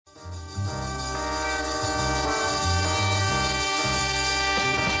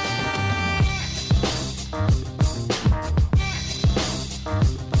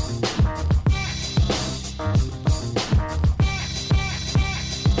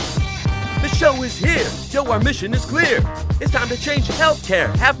show is here. Yo, our mission is clear. It's time to change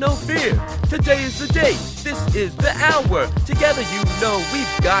healthcare. Have no fear. Today is the day. This is the hour. Together, you know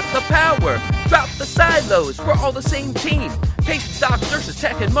we've got the power. Drop the silos. We're all the same team. Patients, doctors, nurses,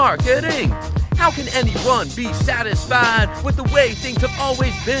 tech, and marketing. How can anyone be satisfied with the way things have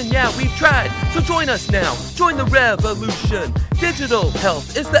always been? Yeah, we've tried. So join us now. Join the revolution. Digital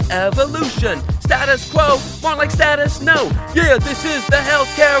health is the evolution. Status quo, more like status no. Yeah, this is the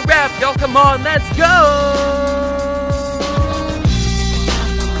healthcare rap. Y'all come on, let's go.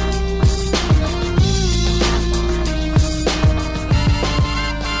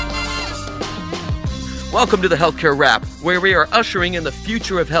 Welcome to the Healthcare Rap, where we are ushering in the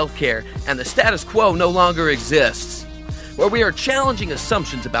future of healthcare and the status quo no longer exists. Where we are challenging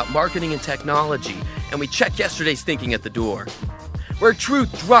assumptions about marketing and technology, and we check yesterday's thinking at the door. Where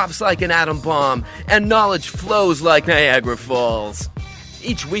truth drops like an atom bomb and knowledge flows like Niagara Falls.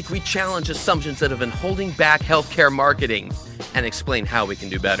 Each week we challenge assumptions that have been holding back healthcare marketing and explain how we can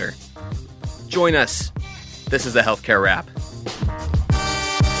do better. Join us. This is the Healthcare Rap.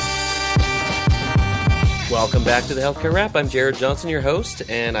 Welcome back to the Healthcare Rap. I'm Jared Johnson, your host,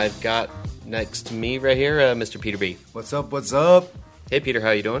 and I've got next to me right here, Mr. Peter B. What's up, what's up? Hey, Peter,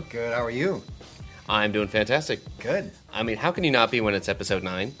 how you doing? Good, how are you? I'm doing fantastic. Good. I mean, how can you not be when it's episode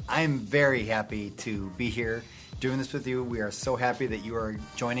 9? I'm very happy to be here doing this with you. We are so happy that you are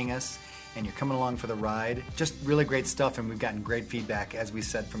joining us and you're coming along for the ride. Just really great stuff, and we've gotten great feedback, as we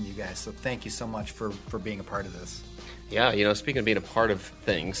said, from you guys. So thank you so much for being a part of this. Yeah, you know, speaking of being a part of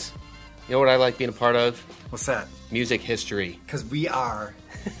things, you know what I like being a part of? What's that? Music history. Because we are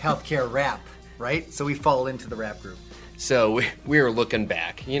Healthcare Rap, right? So we fall into the rap group. So we were looking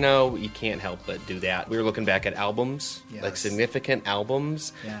back. You know, you can't help but do that. We were looking back at albums, Yes. like significant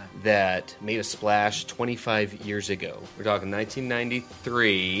albums that made a splash 25 years ago. We're talking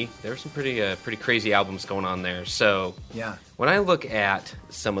 1993. There were some pretty crazy albums going on there. So Yeah. when I look at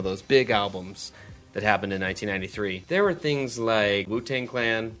some of those big albums that happened in 1993, there were things like Wu-Tang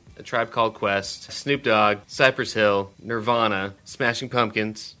Clan, A Tribe Called Quest, Snoop Dogg, Cypress Hill, Nirvana, Smashing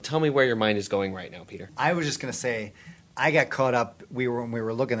Pumpkins. Tell me where your mind is going right now, Peter. I was just going to say, I got caught up, when we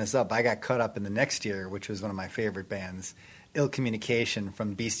were looking this up, I got caught up in the next year, which was one of my favorite bands. Ill Communication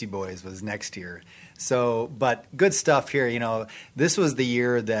from Beastie Boys was next year. So, but good stuff here. You know, this was the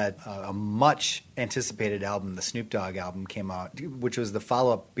year that a much anticipated album, the Snoop Dogg album, came out, which was the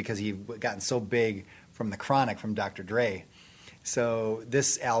follow-up because he'd gotten so big from The Chronic from Dr. Dre. So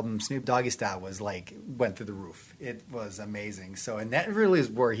this album, Snoop Doggy Style, was like, went through the roof. It was amazing. So, and that really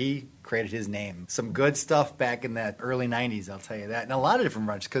is where he created his name. Some good stuff back in that early 90s, I'll tell you that. And a lot of different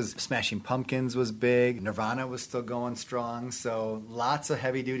runs, because Smashing Pumpkins was big. Nirvana was still going strong. So lots of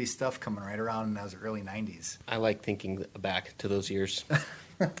heavy-duty stuff coming right around in those early 90s. I like thinking back to those years.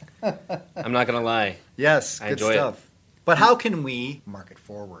 I'm not going to lie. Yes, I good enjoy stuff. it. But how can we market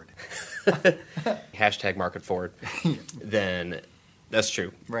forward? Hashtag market forward. Then that's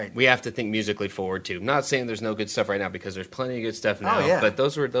true. Right. We have to think musically forward too. Not saying there's no good stuff right now, because there's plenty of good stuff now. Oh, yeah. But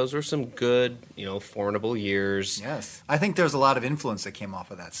those were some good, formidable years. Yes. I think there's a lot of influence that came off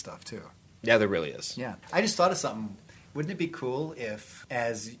of that stuff, too. Yeah, there really is. Yeah. I just thought of something. Wouldn't it be cool if,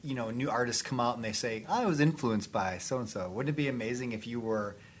 as, new artists come out and they say, I was influenced by so-and-so. Wouldn't it be amazing if you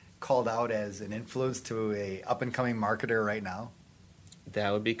were called out as an influence to a up-and-coming marketer right now?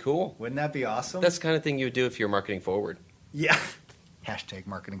 That would be cool. Wouldn't that be awesome? That's the kind of thing you would do if you're marketing forward. Yeah. Hashtag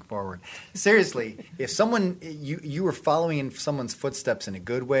marketing forward. Seriously, if someone, you were following in someone's footsteps in a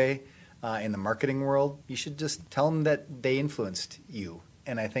good way in the marketing world, you should just tell them that they influenced you.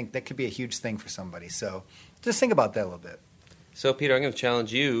 And I think that could be a huge thing for somebody. So just think about that a little bit. So, Peter, I'm going to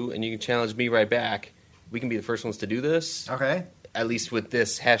challenge you, and you can challenge me right back. We can be the first ones to do this. Okay. At least with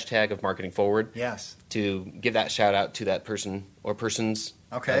this hashtag of marketing forward. Yes. To give that shout out to that person or persons.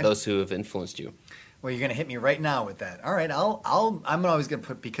 Okay. Those who have influenced you. Well, you're going to hit me right now with that. All right, I'm always going to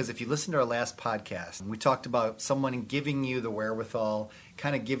put, because if you listen to our last podcast, we talked about someone giving you the wherewithal,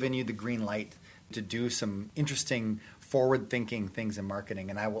 kind of giving you the green light to do some interesting forward-thinking things in marketing.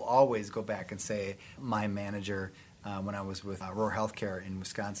 And I will always go back and say my manager, when I was with Roar Healthcare in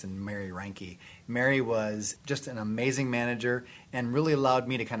Wisconsin, Mary Reinke. Mary was just an amazing manager and really allowed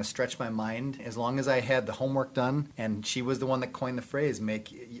me to kind of stretch my mind as long as I had the homework done. And she was the one that coined the phrase,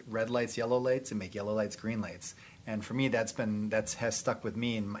 make red lights yellow lights and make yellow lights green lights. And for me, that has stuck with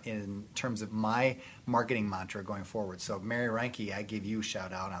me in terms of my marketing mantra going forward. So Mary Reinke, I give you a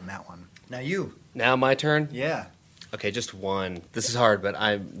shout out on that one. Now you. Now my turn? Yeah. Okay, just one. This is hard, but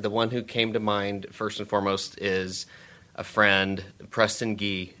the one who came to mind first and foremost is a friend, Preston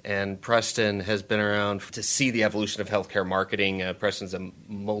Gee, and Preston has been around to see the evolution of healthcare marketing. Preston's a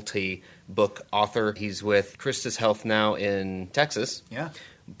multi-book author. He's with Christus Health now in Texas. Yeah.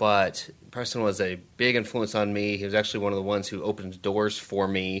 But Preston was a big influence on me. He was actually one of the ones who opened doors for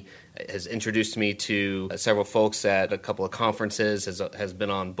me, has introduced me to several folks at a couple of conferences, has been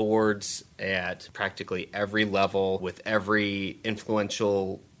on boards at practically every level with every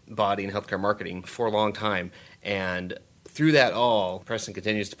influential body in healthcare marketing for a long time. And through that all, Preston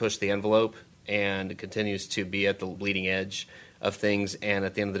continues to push the envelope and continues to be at the leading edge of things, and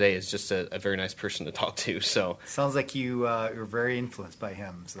at the end of the day, is just a very nice person to talk to. So sounds like you're very influenced by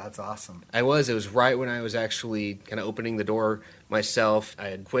him, so that's awesome. I was. It was right when I was actually kind of opening the door myself. I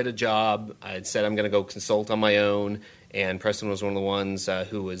had quit a job. I had said I'm going to go consult on my own, and Preston was one of the ones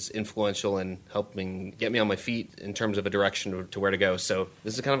who was influential in helping get me on my feet in terms of a direction to where to go. So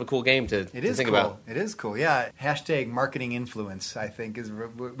this is kind of a cool game to think about. It is cool, yeah. Hashtag marketing influence, I think, is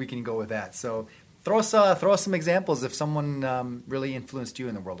we can go with that. So throw us some examples if someone really influenced you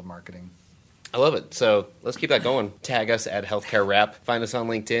in the world of marketing. I love it. So let's keep that going. Tag us at Healthcare Rap. Find us on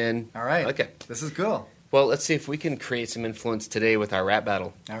LinkedIn. All right. Okay. This is cool. Well, let's see if we can create some influence today with our rap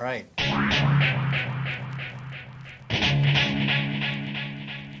battle. All right.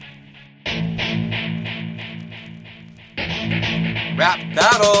 Rap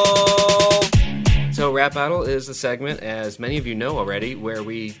battle! So Rap Battle is a segment, as many of you know already, where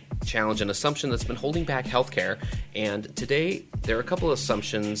we challenge an assumption that's been holding back healthcare. And today, there are a couple of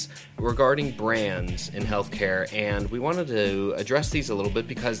assumptions regarding brands in healthcare, and we wanted to address these a little bit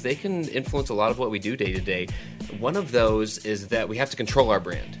because they can influence a lot of what we do day to day. One of those is that we have to control our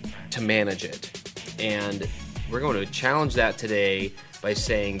brand to manage it. And we're going to challenge that today by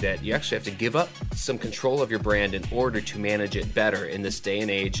saying that you actually have to give up some control of your brand in order to manage it better in this day and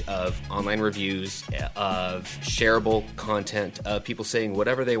age of online reviews, of shareable content, of people saying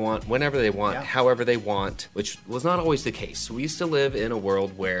whatever they want, whenever they want, however they want, which was not always the case. We used to live in a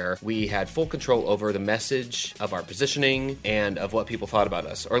world where we had full control over the message of our positioning and of what people thought about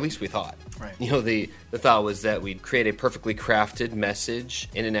us, or at least we thought. Right. You know, the thought was that we'd create a perfectly crafted message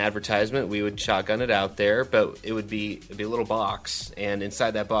in an advertisement. We would shotgun it out there, but it'd be a little box, and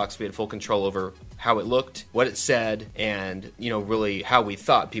inside that box we had full control over how it looked, what it said, and really how we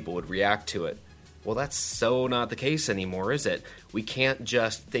thought people would react to it. Well, that's so not the case anymore, is it? We can't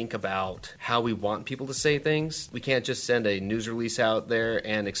just think about how we want people to say things. We can't just send a news release out there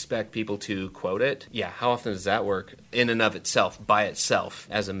and expect people to quote it. Yeah, how often does that work in and of itself, by itself,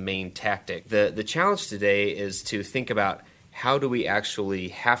 as a main tactic? The challenge today is to think about how do we actually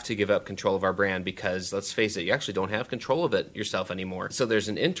have to give up control of our brand, because let's face it, you actually don't have control of it yourself anymore. So there's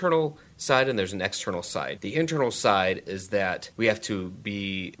an internal side and there's an external side. The internal side is that we have to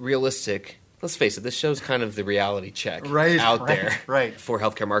be realistic. Let's face it, this show's kind of the reality check out there for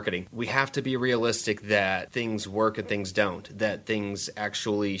healthcare marketing. We have to be realistic that things work and things don't, that things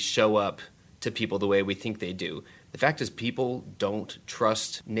actually show up to people the way we think they do. The fact is, people don't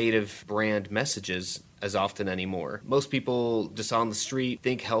trust native brand messages as often anymore. Most people just on the street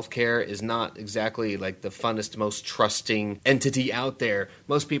think healthcare is not exactly like the funnest, most trusting entity out there.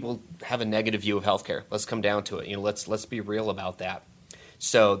 Most people have a negative view of healthcare. Let's come down to it. Let's be real about that.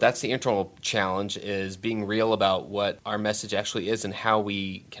 So that's the internal challenge, is being real about what our message actually is and how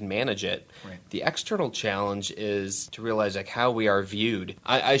we can manage it. Right. The external challenge is to realize how we are viewed.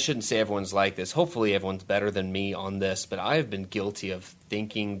 I shouldn't say everyone's like this. Hopefully everyone's better than me on this, but I've been guilty of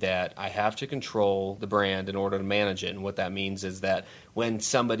thinking that I have to control the brand in order to manage it. And what that means is that when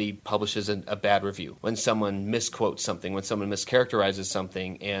somebody publishes a bad review, when someone misquotes something, when someone mischaracterizes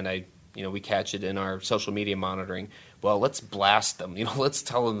something, and we catch it in our social media monitoring, well, let's blast them. Let's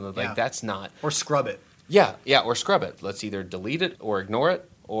tell them that that's not. Or scrub it. Yeah, or scrub it. Let's either delete it or ignore it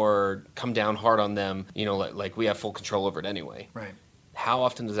or come down hard on them, like we have full control over it anyway. Right. How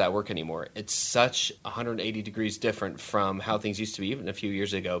often does that work anymore? It's such 180 degrees different from how things used to be even a few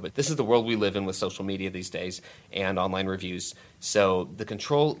years ago. But this is the world we live in with social media these days and online reviews. So the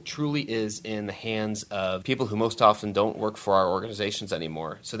control truly is in the hands of people who most often don't work for our organizations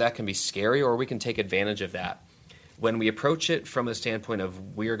anymore. So that can be scary, or we can take advantage of that. When we approach it from a standpoint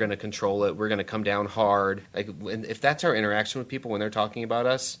of we're going to control it, we're going to come down hard, if that's our interaction with people when they're talking about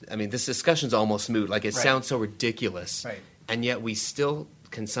us, this discussion's almost moot. It sounds so ridiculous. Right. And yet we still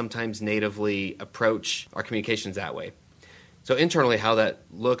can sometimes natively approach our communications that way. So internally, how that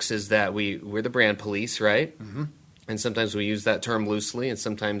looks is that we're the brand police, right? Mm-hmm. And sometimes we use that term loosely, and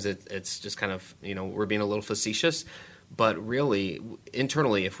sometimes it's just kind of, we're being a little facetious. But really,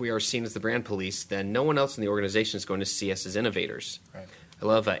 internally, if we are seen as the brand police, then no one else in the organization is going to see us as innovators. Right. I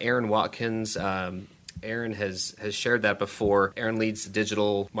love Aaron Watkins. Aaron has shared that before. Aaron leads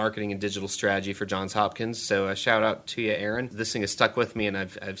digital marketing and digital strategy for Johns Hopkins. So a shout out to you, Aaron. This thing has stuck with me, and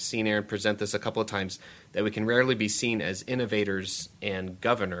I've seen Aaron present this a couple of times, that we can rarely be seen as innovators and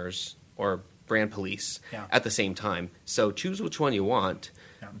governors or brand police at the same time. So choose which one you want,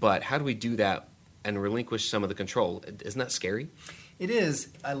 but how do we do that and relinquish some of the control? Isn't that scary? It is.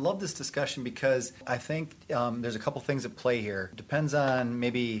 I love this discussion because I think there's a couple things at play here. Depends on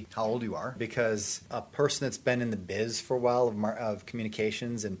maybe how old you are, because a person that's been in the biz for a while of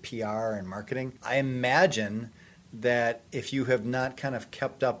communications and PR and marketing, I imagine that if you have not kind of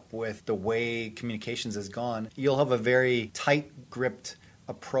kept up with the way communications has gone, you'll have a very tight-gripped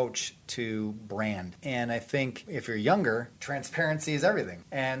approach to brand. And I think if you're younger, transparency is everything.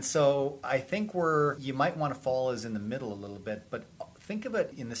 And so I think where you might want to fall is in the middle a little bit, but think of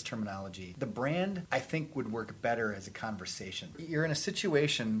it in this terminology. The brand, I think, would work better as a conversation. You're in a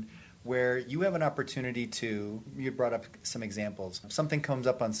situation where you have an opportunity to, you brought up some examples. Something comes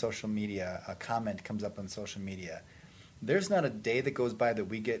up on social media, a comment comes up on social media. There's not a day that goes by that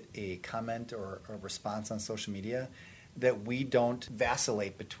we get a comment or a response on social media that we don't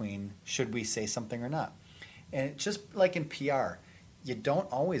vacillate between should we say something or not. And just like in PR, you don't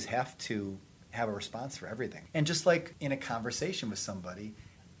always have to have a response for everything. And just like in a conversation with somebody,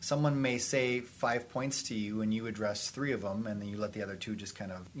 someone may say 5 points to you and you address 3 of them, and then you let the other 2 just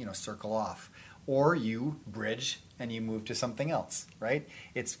kind of, circle off. Or you bridge and you move to something else, right?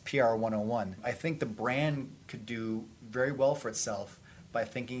 It's PR 101. I think the brand could do very well for itself by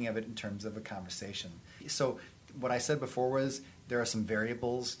thinking of it in terms of a conversation. So what I said before was there are some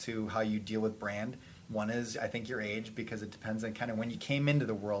variables to how you deal with brand. One is, I think, your age, because it depends on kind of when you came into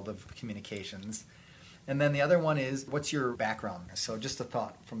the world of communications. And then the other one is, what's your background? So just a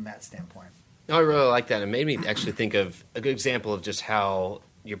thought from that standpoint. No, I really like that. It made me actually think of a good example of just how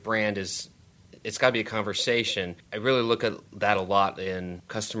your brand is, it's got to be a conversation. I really look at that a lot in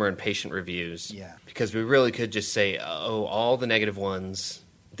customer and patient reviews. Yeah. Because we really could just say, oh, all the negative ones,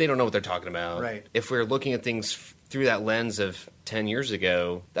 they don't know what they're talking about. Right. If we're looking at things through that lens of 10 years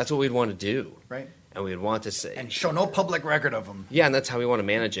ago, that's what we'd want to do. Right. And we'd want to say... And show no public record of them. Yeah, and that's how we want to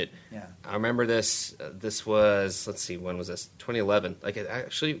manage it. Yeah. I remember this. This was, let's see, when was this? 2011. Like, it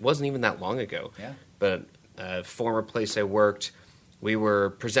actually wasn't even that long ago. Yeah. But a former place I worked, we were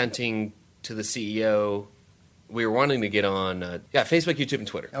presenting to the CEO. We were wanting to get on, Facebook, YouTube, and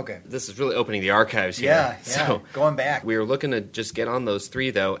Twitter. Okay. This is really opening the archives here. Yeah, So going back. We were looking to just get on those 3,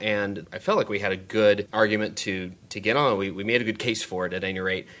 though, and I felt like we had a good argument to get on. We made a good case for it, at any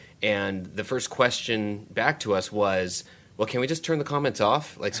rate. And the first question back to us was, well, can we just turn the comments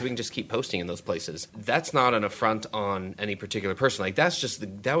off? Like, so we can just keep posting in those places. That's not an affront on any particular person. Like,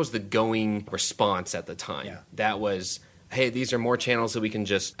 that was the going response at the time. Yeah. That was, hey, these are more channels that we can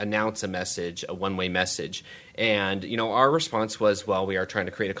just announce a message, a one-way message. And, our response was, well, we are trying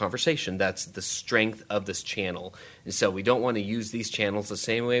to create a conversation. That's the strength of this channel. And so we don't want to use these channels the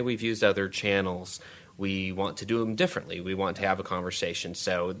same way we've used other channels. We want to do them differently. We want to have a conversation.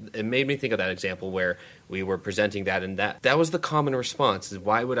 So it made me think of that example where we were presenting that, and that was the common response, is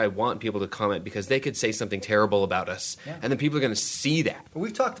why would I want people to comment? Because they could say something terrible about us, and then people are going to see that. But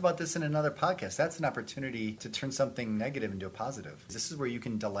we've talked about this in another podcast. That's an opportunity to turn something negative into a positive. This is where you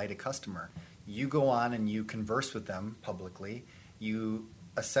can delight a customer. You go on and you converse with them publicly. You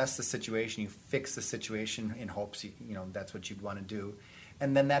assess the situation. You fix the situation in hopes that's what you'd want to do.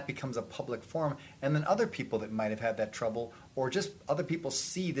 And then that becomes a public forum. And then other people that might have had that trouble, or just other people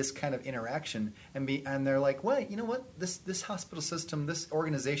see this kind of interaction and they're like, well, you know what? This hospital system, this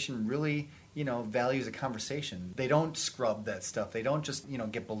organization really, values a conversation. They don't scrub that stuff. They don't just,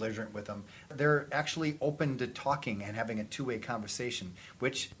 get belligerent with them. They're actually open to talking and having a two-way conversation,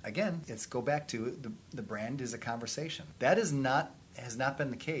 which, again, let's go back to the brand is a conversation. That has not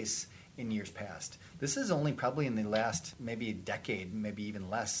been the case in years past. This is only probably in the last maybe a decade, maybe even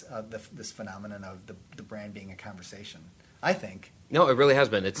less, this phenomenon of the brand being a conversation, I think. No, it really has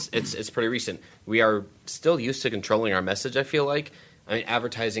been. It's pretty recent. We are still used to controlling our message, I feel like. I mean,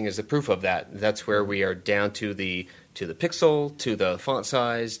 advertising is the proof of that. That's where we are down to the pixel, to the font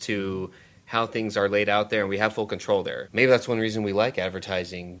size, to how things are laid out there, and we have full control there. Maybe that's one reason we like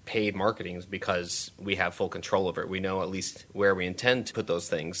advertising, paid marketing, is because we have full control over it. We know at least where we intend to put those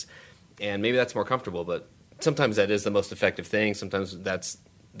things. And maybe that's more comfortable, but sometimes that is the most effective thing. Sometimes that's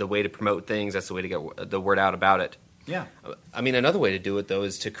the way to promote things. That's the way to get the word out about it. Yeah. I mean, another way to do it, though,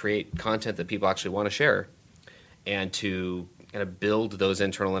 is to create content that people actually want to share and to kind of build those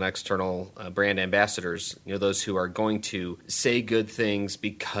internal and external brand ambassadors, those who are going to say good things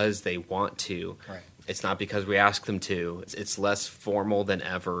because they want to. Right. It's not because we ask them to. It's less formal than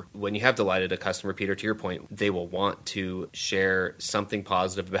ever. When you have delighted a customer, Peter, to your point, they will want to share something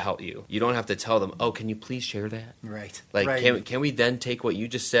positive about you. You don't have to tell them, oh, can you please share that? Right. Like, right. Can we then take what you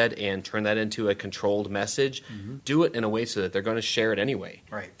just said and turn that into a controlled message? Do it in a way so that they're going to share it anyway.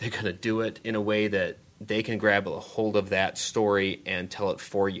 Right. They're going to do it in a way that they can grab a hold of that story and tell it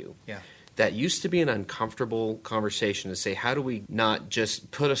for you. Yeah. That used to be an uncomfortable conversation to say, how do we not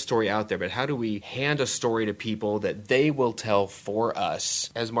just put a story out there, but how do we hand a story to people that they will tell for us?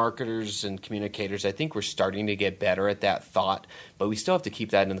 As marketers and communicators, I think we're starting to get better at that thought, but we still have to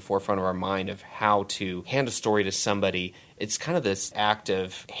keep that in the forefront of our mind of how to hand a story to somebody. It's kind of this act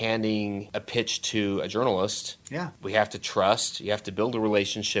of handing a pitch to a journalist. Yeah. We have to trust. You have to build a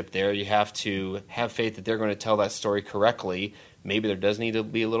relationship there. You have to have faith that they're going to tell that story correctly. Maybe there does need to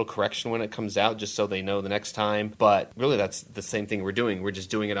be a little correction when it comes out just so they know the next time. But really, that's the same thing we're doing. We're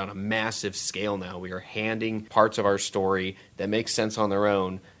just doing it on a massive scale now. We are handing parts of our story that make sense on their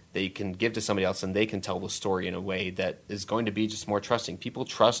own that you can give to somebody else, and they can tell the story in a way that is going to be just more trusting. People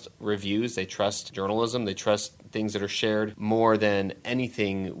trust reviews. They trust journalism. They trust things that are shared more than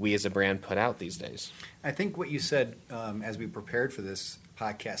anything we as a brand put out these days. I think what you said as we prepared for this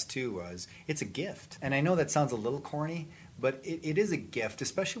podcast, too, was it's a gift. And I know that sounds a little corny, but it is a gift,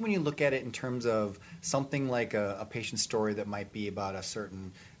 especially when you look at it in terms of something like a patient story that might be about a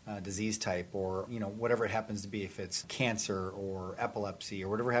certain disease type, or whatever it happens to be, if it's cancer or epilepsy or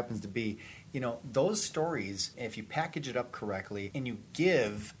whatever it happens to be. Those stories, if you package it up correctly and you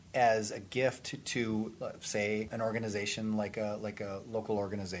give as a gift to, say, an organization like a local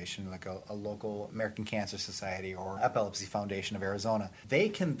organization, like a local American Cancer Society or Epilepsy Foundation of Arizona, they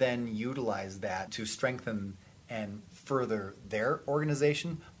can then utilize that to strengthen and further their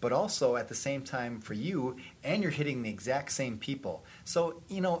organization, but also at the same time for you, and you're hitting the exact same people. So,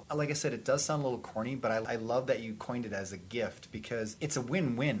 like I said, it does sound a little corny, but I love that you coined it as a gift, because it's a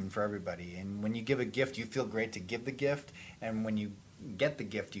win-win for everybody. And when you give a gift, you feel great to give the gift, and when you get the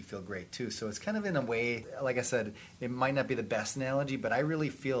gift, you feel great too. So it's kind of, in a way, like I said, it might not be the best analogy, but I really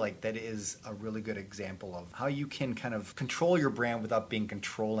feel like that is a really good example of how you can kind of control your brand without being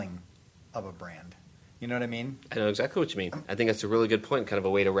controlling of a brand. You know what I mean? I know exactly what you mean. I think that's a really good point, kind of a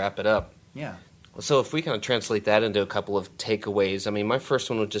way to wrap it up. Yeah. So if we kind of translate that into a couple of takeaways, I mean, my first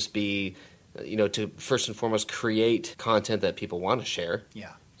one would just be, to first and foremost create content that people want to share.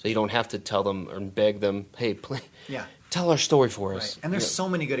 Yeah. So you don't have to tell them or beg them, hey, please, yeah, tell our story for us. Right. And there's so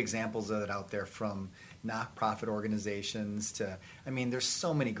many good examples of it out there, from not-profit organizations to, there's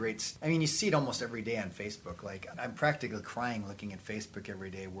so many great, you see it almost every day on Facebook. Like, I'm practically crying looking at Facebook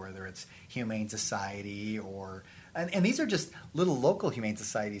every day, whether it's Humane Society or, and these are just little local Humane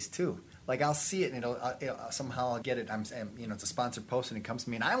Societies too. Like, I'll see it and somehow I'll get it. It's a sponsored post and it comes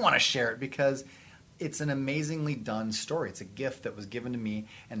to me and I want to share it because it's an amazingly done story. It's a gift that was given to me,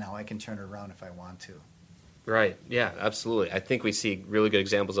 and now I can turn it around if I want to. Right. Yeah, absolutely. I think we see really good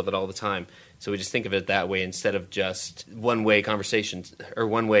examples of it all the time. So we just think of it that way instead of just one-way conversations or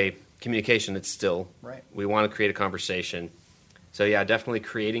one-way communication. It's still, right. We want to create a conversation. So yeah, definitely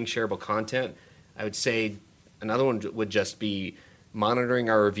creating shareable content. I would say another one would just be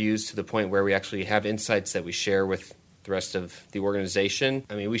monitoring our reviews to the point where we actually have insights that we share with the rest of the organization.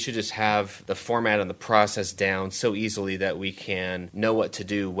 We should just have the format and the process down so easily that we can know what to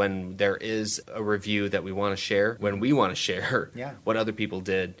do when there is a review that we want to share, when we want to share what other people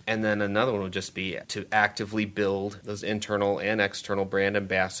did. And then another one would just be to actively build those internal and external brand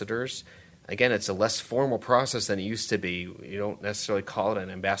ambassadors. Again, it's a less formal process than it used to be. You don't necessarily call it an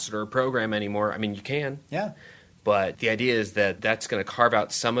ambassador program anymore. You can. Yeah. But the idea is that that's going to carve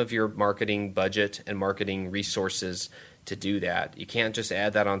out some of your marketing budget and marketing resources to do that. You can't just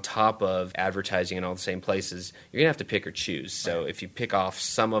add that on top of advertising in all the same places. You're going to have to pick or choose. So if you pick off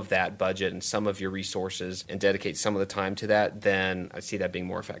some of that budget and some of your resources and dedicate some of the time to that, then I see that being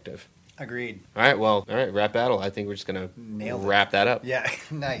more effective. Agreed. All right, rap battle. I think we're just going to wrap that up. Yeah,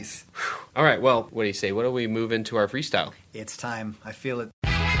 nice. All right, well, what do you say? What do we move into our freestyle? It's time. I feel it.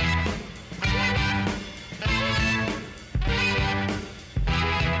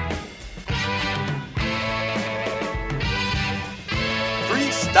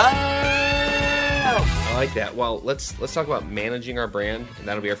 I like that. Well, let's talk about managing our brand, and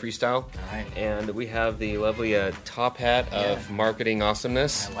that'll be our freestyle. All right. And we have the lovely top hat of marketing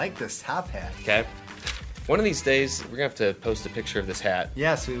awesomeness. I like this top hat. Okay. One of these days, we're going to have to post a picture of this hat.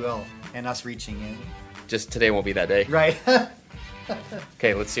 Yes, we will. And us reaching in. Just today won't be that day. Right.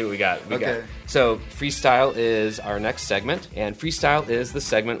 Okay, let's see what we got. So freestyle is our next segment, and freestyle is the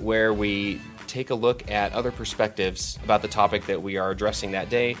segment where we take a look at other perspectives about the topic that we are addressing that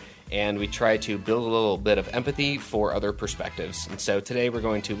day, and we try to build a little bit of empathy for other perspectives. And so today we're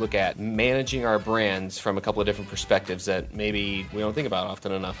going to look at managing our brands from a couple of different perspectives that maybe we don't think about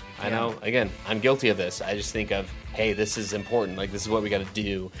often enough. I know, again, I'm guilty of this. I just think of, hey, this is important. Like, this is what we got to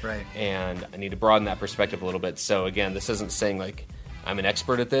do. Right. And I need to broaden that perspective a little bit. So again, this isn't saying like I'm an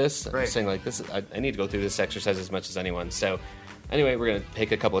expert at this. Right. I'm saying like this. I need to go through this exercise as much as anyone. So anyway, we're going to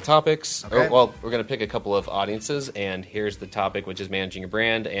pick a couple of topics. Okay. We're going to pick a couple of audiences, and here's the topic, which is managing your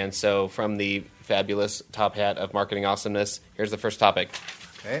brand. And so from the fabulous top hat of marketing awesomeness, here's the first topic.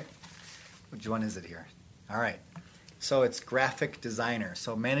 Okay. Which one is it here? All right. So it's graphic designer.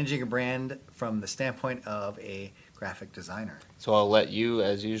 So managing a brand from the standpoint of a graphic designer. So I'll let you,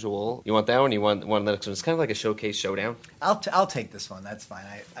 as usual. You want that one? You want one of the next one? It's kind of like a showcase showdown. I'll take this one. That's fine.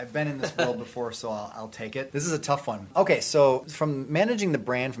 I've been in this world before, so I'll take it. This is a tough one. Okay, so from managing the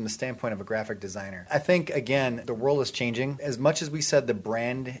brand from the standpoint of a graphic designer, I think, again, the world is changing. As much as we said the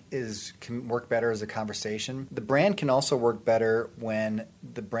brand can work better as a conversation, the brand can also work better when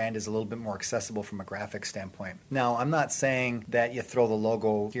the brand is a little bit more accessible from a graphic standpoint. Now, I'm not saying that you throw the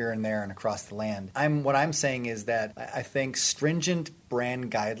logo here and there and across the land. What I'm saying is that I think stringent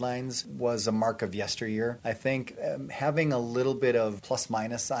brand guidelines was a mark of yesteryear. I think having a little bit of plus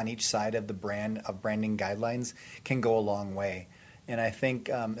minus on each side of the branding guidelines can go a long way. And I think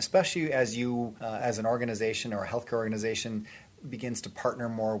especially as you, as an organization or a healthcare organization, begins to partner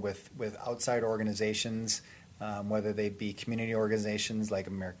more with outside organizations, whether they be community organizations like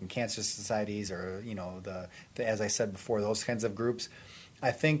American Cancer Societies or, the as I said before, those kinds of groups. I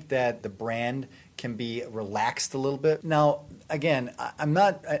think that the brand can be relaxed a little bit. Now, again, I'm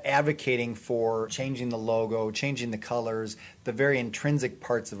not advocating for changing the logo, changing the colors, the very intrinsic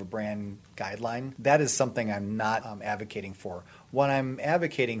parts of a brand guideline. That is something I'm not advocating for. What I'm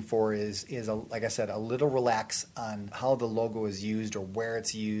advocating for is like I said, a little relax on how the logo is used or where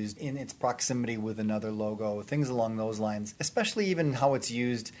it's used in its proximity with another logo, things along those lines, especially even how it's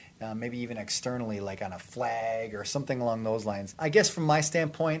used maybe even externally, like on a flag or something along those lines. I guess from my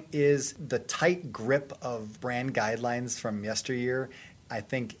standpoint is the tight grip of brand guidelines from yesteryear, I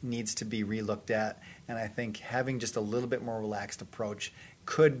think needs to be relooked at. And I think having just a little bit more relaxed approach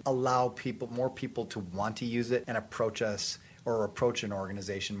could allow more people to want to use it and approach us or approach an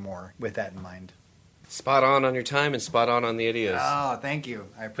organization more with that in mind. Spot on your time and spot on the ideas. Oh, thank you.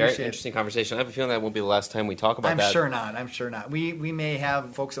 I Very appreciate it. interesting conversation. I have a feeling that won't be the last time we talk about that. I'm sure not. We may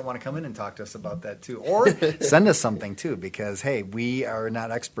have folks that want to come in and talk to us about that too, or send us something too, because hey, we are not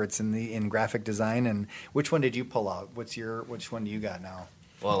experts in graphic design. And which one did you pull out? Which one do you got now?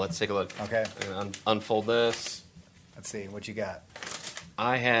 Well, let's take a look. Okay. Unfold this. Let's see what you got.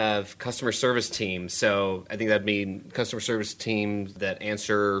 I have customer service teams, so I think that'd mean customer service teams that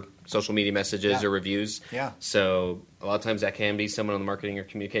answer social media messages or reviews. Yeah. So a lot of times that can be someone on the marketing or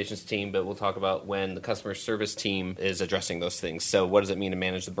communications team, but we'll talk about when the customer service team is addressing those things. So what does it mean to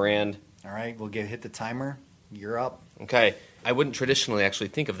manage the brand? All right, we'll hit the timer. You're up. Okay. I wouldn't traditionally actually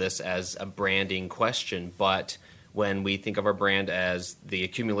think of this as a branding question, but when we think of our brand as the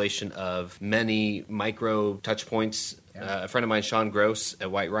accumulation of many micro touch points. A friend of mine, Sean Gross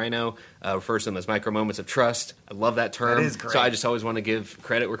at White Rhino, refers to them as micro moments of trust. I love that term. That is great. So I just always want to give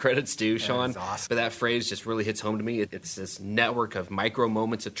credit where credit's due, Sean. That is awesome. But that phrase just really hits home to me. It's this network of micro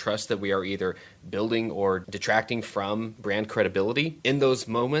moments of trust that we are either building or detracting from brand credibility. In those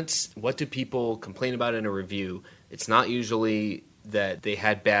moments, what do people complain about in a review? It's not usually that they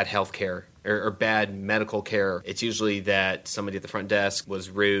had bad health care or bad medical care. It's usually that somebody at the front desk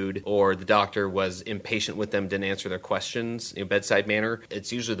was rude or the doctor was impatient with them, didn't answer their questions in a bedside manner.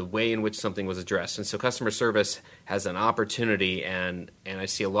 It's usually the way in which something was addressed. And so customer service has an opportunity, and I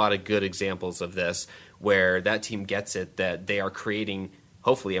see a lot of good examples of this, where that team gets it, that they are creating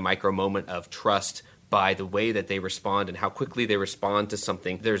hopefully a micro moment of trust by the way that they respond and how quickly they respond to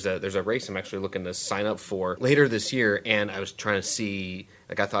something. There's a race I'm actually looking to sign up for later this year, and I was trying to see,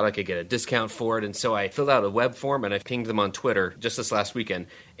 I thought I could get a discount for it, and so I filled out a web form and I pinged them on Twitter just this last weekend,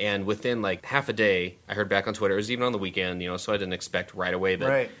 and within half a day, I heard back on Twitter. It was even on the weekend, so I didn't expect right away, but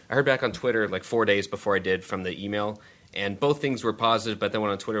right. I heard back on Twitter 4 days before I did from the email, and both things were positive, but then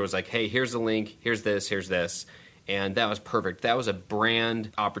when on Twitter was like, hey, here's the link, here's this. And that was perfect. That was a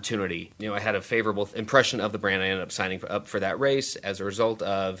brand opportunity. I had a favorable impression of the brand. I ended up signing up for that race as a result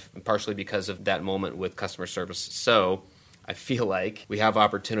of, partially because of that moment with customer service. So I feel like we have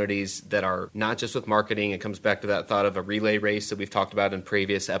opportunities that are not just with marketing. It comes back to that thought of a relay race that we've talked about in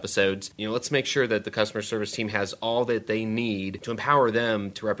previous episodes. Let's make sure that the customer service team has all that they need to empower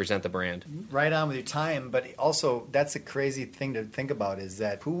them to represent the brand. Right on with your time, but also that's a crazy thing to think about, is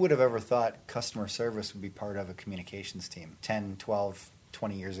that who would have ever thought customer service would be part of a communications team 10, 12,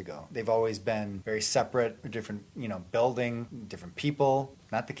 20 years ago. They've always been very separate, different, building, different people.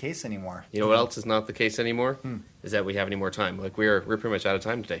 Not the case anymore. You know what else is not the case anymore? Is that we have any more time. Like we're pretty much out of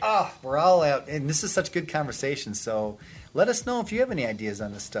time today. We're all out, and this is such good conversation. So let us know if you have any ideas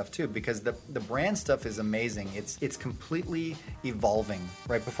on this stuff too, because the brand stuff is amazing. It's completely evolving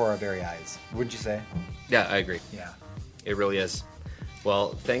right before our very eyes. Wouldn't you say? Yeah, I agree. Yeah. It really is. Well,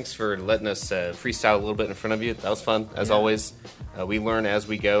 thanks for letting us freestyle a little bit in front of you. That was fun, as always. We learn as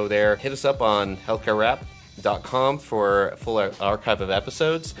we go there. Hit us up on healthcarewrap.com for a full archive of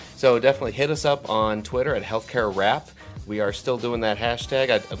episodes. So definitely hit us up on Twitter at healthcarewrap. We are still doing that hashtag.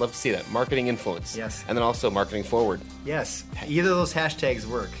 I'd love to see that. Marketing influence. Yes. And then also marketing forward. Yes. Either of those hashtags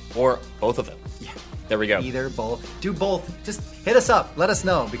work. Or both of them. Yeah. There we go. Either, both. Do both. Just hit us up. Let us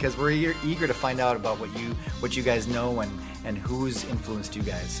know, because we're eager to find out about what you guys know and who's influenced you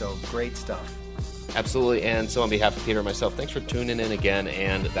guys. So great stuff. Absolutely. And so on behalf of Peter and myself, thanks for tuning in again.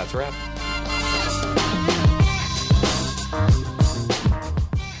 And that's a wrap.